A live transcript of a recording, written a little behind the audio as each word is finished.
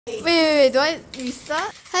Wait, do I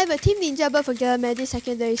restart? Hi, I'm a Team Ninja Bird from Galamedi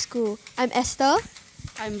Secondary School. I'm Esther.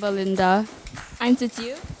 I'm Belinda. I'm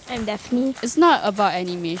Ziziu. I'm Daphne. It's not about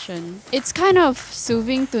animation. It's kind of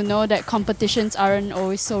soothing to know that competitions aren't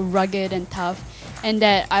always so rugged and tough, and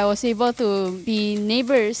that I was able to be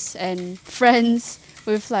neighbors and friends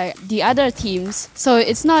with like the other teams. So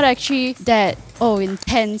it's not actually that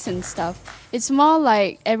intense and stuff. It's more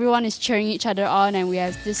like everyone is cheering each other on and we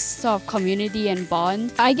have this sort of community and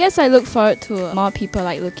bond. I guess I look forward to more people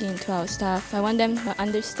like looking into our stuff. I want them to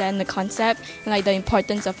understand the concept and like the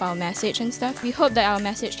importance of our message and stuff. We hope that our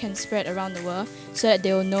message can spread around the world so that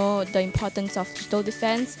they will know the importance of digital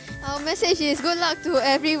defense. Our message is good luck to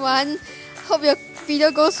everyone. Hope your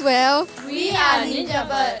video goes well. We are Ninja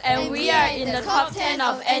Bird and we are in the top 10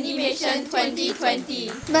 of N.E.mation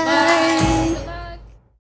 2020. Bye.